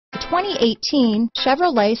2018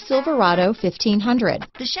 Chevrolet Silverado 1500.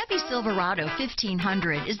 The Chevy Silverado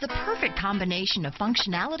 1500 is the perfect combination of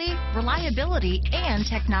functionality, reliability, and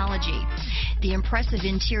technology. The impressive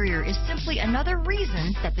interior is simply another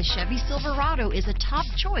reason that the Chevy Silverado is a top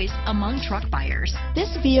choice among truck buyers.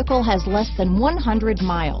 This vehicle has less than 100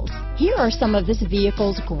 miles. Here are some of this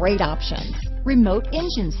vehicle's great options: remote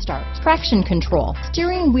engine start, traction control,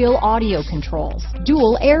 steering wheel audio controls,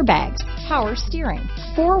 dual airbags, power steering,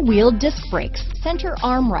 four-wheel disc brakes, center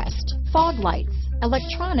armrest, fog lights,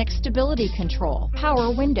 electronic stability control,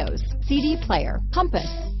 power windows, CD player, compass,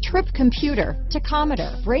 trip computer,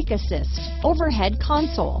 tachometer, brake assist, overhead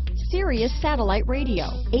console, Sirius satellite radio,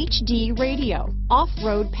 HD radio,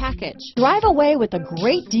 off-road package. Drive away with a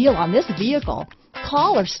great deal on this vehicle.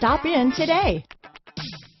 Call or stop in today.